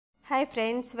Hi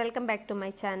friends, welcome back to my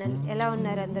channel. ఎలా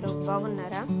ఉన్నారు అందరూ?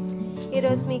 బాగున్నారా?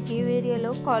 ఈరోజు మీకు ఈ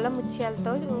వీడియోలో కోల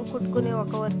ముత్యాలతో కుట్టుకునే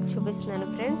ఒక వర్క్ చూపిస్తున్నాను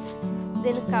ఫ్రెండ్స్.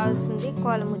 దీనికి కావాల్సింది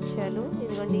కోల ముత్యాలు.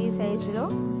 ఇదిగోండి, ఈ సైజులో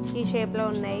ఈ షేప్లో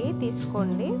ఉన్నాయి,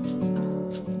 తీసుకోండి.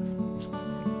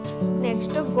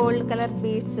 నెక్స్ట్ గోల్డ్ కలర్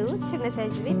బీడ్స్, చిన్న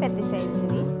సైజువి పెద్ద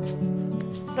సైజువి.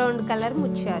 రౌండ్ కలర్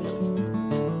ముత్యాలు,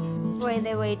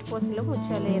 వైట్ పూసలు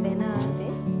ముత్యాలు ఏదైనా అదే.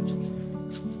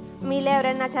 మీలో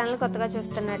ఎవరైనా నా ఛానల్ కొత్తగా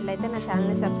చూస్తున్నట్లయితే నా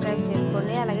ఛానల్ని సబ్స్క్రైబ్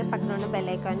చేసుకోండి, అలాగే పక్కన ఉన్న బెల్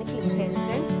ఐకాన్ని క్లిక్ చేయండి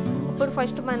ఫ్రెండ్స్. ఇప్పుడు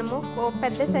ఫస్ట్ మనము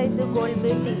పెద్ద సైజు గోల్డ్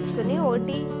బీడ్ తీసుకుని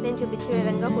ఒకటి నేను చూపించే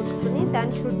విధంగా కుట్టుకుని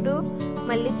దాని చుట్టూ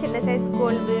మళ్ళీ చిన్న సైజు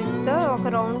గోల్డ్ బీడ్స్తో ఒక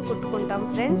రౌండ్ కుట్టుకుంటాం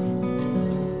ఫ్రెండ్స్.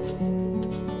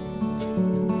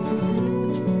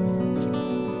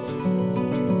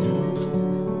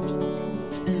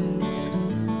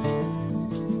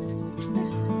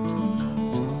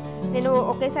 నేను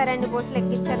ఒకేసారి 2 పూసలు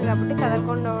ఎక్కించాను కాబట్టి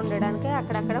కదలకుండా ఉండడానికి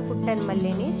అక్కడక్కడ కుట్టాను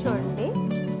మళ్ళీని, చూడండి.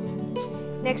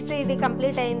 నెక్స్ట్ ఇది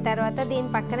కంప్లీట్ అయిన తర్వాత దీని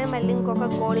పక్కనే మళ్ళీ ఇంకొక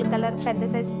గోల్డ్ కలర్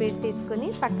పెద్ద సైజ్ బీడ్ తీసుకుని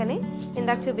పక్కనే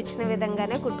ఇందాక చూపించిన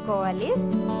విధంగానే కుట్టుకోవాలి.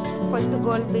 ఫస్ట్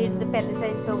గోల్డ్ బీడ్ పెద్ద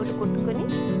సైజుతో ఒకటి కుట్టుకుని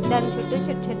దాని చుట్టూ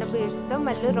చిన్న చిన్న బీడ్స్తో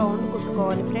మళ్ళీ రౌండ్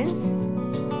కుట్టుకోవాలి ఫ్రెండ్స్.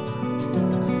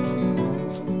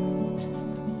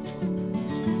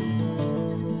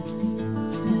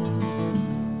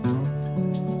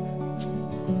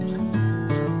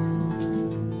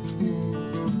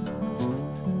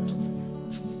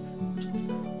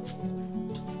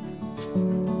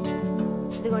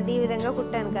 ఇదిగోండి, ఈ విధంగా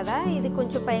కుట్టాను కదా, ఇది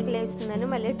కొంచెం పైకి లేస్తుందని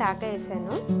మళ్ళీ టాకా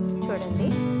వేసాను, చూడండి.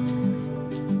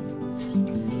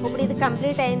 ఇప్పుడు ఇది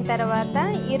కంప్లీట్ అయిన తర్వాత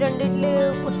ఈ రెండిట్లు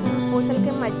కుట్టిన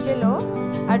పూసలకి మధ్యలో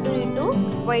అటు ఇటు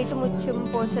వైట్ ముత్యం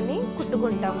పూసని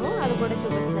కుట్టుకుంటాము. అది కూడా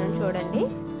చూపిస్తున్నాను, చూడండి.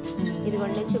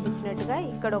 ఇదిగోండి, చూపించినట్టుగా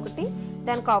ఇక్కడ ఒకటి,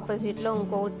 దానికి ఆపోజిట్లో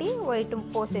ఇంకొకటి వైట్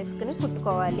పూస వేసుకుని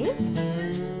కుట్టుకోవాలి.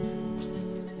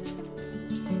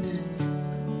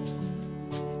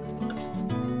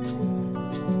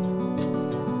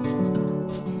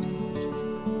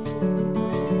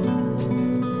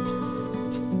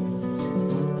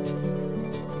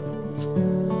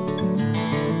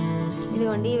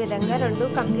 ఇదిగోండి, ఈ విధంగా రెండు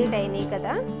కంప్లీట్ అయినాయి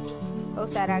కదా.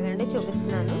 ఒకసారి ఆగండి,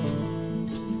 చూపిస్తున్నాను.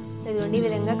 ఇదిగోండి, ఈ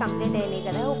విధంగా కంప్లీట్ అయినాయి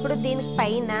కదా. ఇప్పుడు దీనికి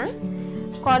పైన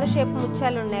కోల షేప్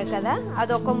ముత్యాలు ఉన్నాయి కదా,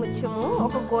 అదొక ముత్యము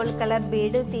ఒక గోల్డ్ కలర్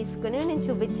బీడ్ తీసుకుని నేను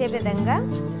చూపించే విధంగా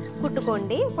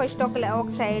కుట్టుకోండి. ఫస్ట్ ఒక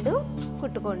సైడు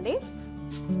కుట్టుకోండి.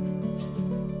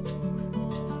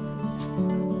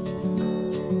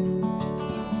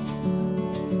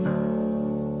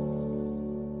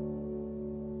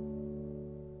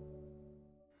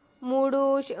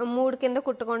 మూడు కింద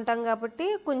కుట్టుకుంటాం కాబట్టి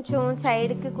కొంచెం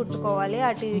సైడ్కి కుట్టుకోవాలి,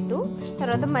 అటు ఇటు.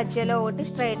 తర్వాత మధ్యలో ఒకటి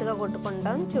స్ట్రైట్గా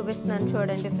కుట్టుకుంటాం, చూపిస్తున్నాను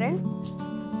చూడండి ఫ్రెండ్స్.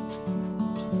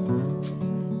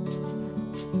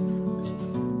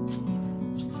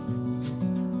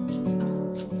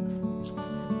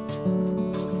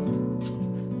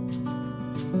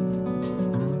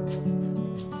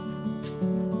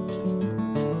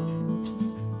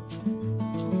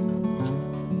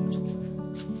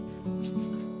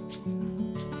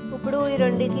 ఇప్పుడు ఈ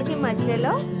రెండింటికి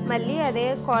మధ్యలో మళ్ళీ అదే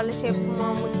కోల షేప్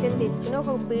ముత్యం తీసుకుని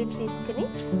ఒక బీడ్ తీసుకుని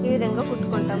ఈ విధంగా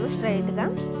కుట్టుకుంటాము స్ట్రైట్గా.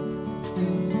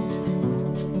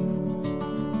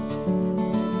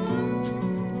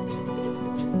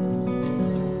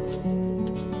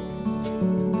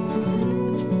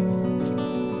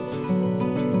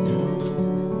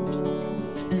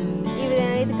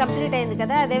 ఇది కంప్లీట్ అయింది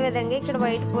కదా. అదే విధంగా ఇక్కడ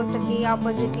వైట్ పూసకి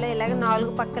ఆపోజిట్లో ఇలాగ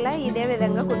 4 పక్కల ఇదే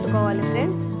విధంగా కుట్టుకోవాలి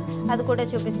ఫ్రెండ్స్. అది కూడా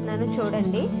చూపిస్తున్నాను,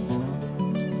 చూడండి.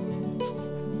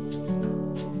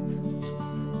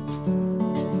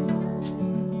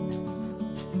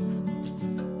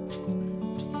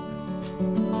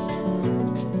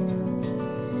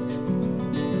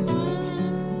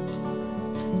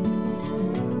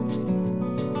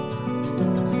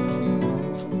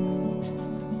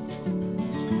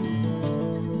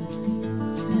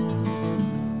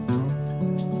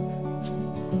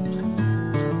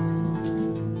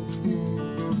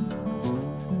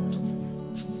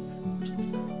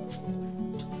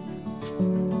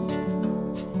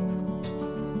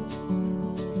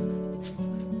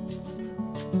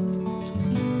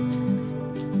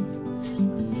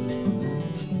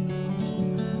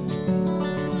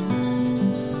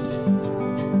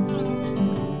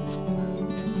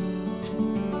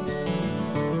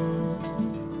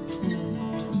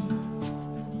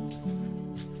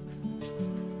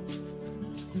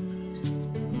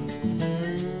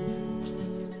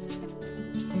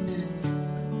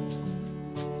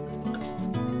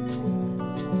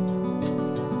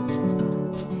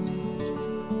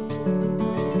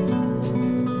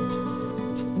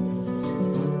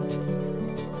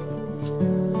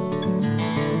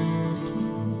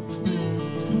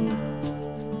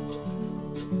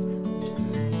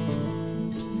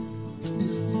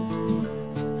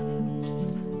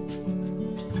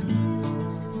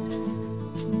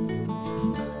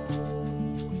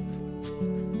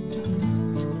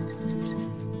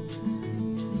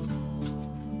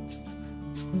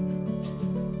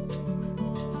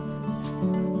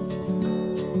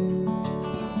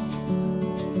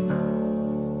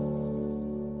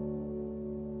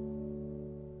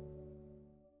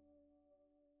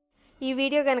 ఈ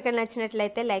వీడియో కనుక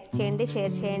నచ్చినట్లయితే లైక్ చేయండి,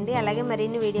 షేర్ చేయండి. అలాగే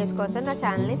మరిన్ని వీడియోస్ కోసం నా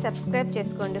ఛానల్ని సబ్స్క్రైబ్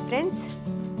చేసుకోండి ఫ్రెండ్స్.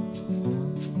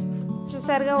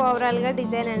 చూసారుగా ఓవరాల్గా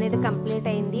డిజైన్ అనేది కంప్లీట్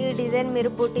అయింది. ఈ డిజైన్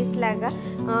మీరు బూటీస్ లాగా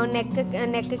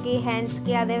నెక్కి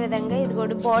హ్యాండ్స్కి అదే విధంగా ఇది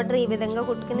కూడా బార్డర్ ఈ విధంగా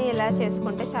కుట్టుకుని ఇలా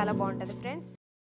చేసుకుంటే చాలా బాగుంటుంది ఫ్రెండ్స్.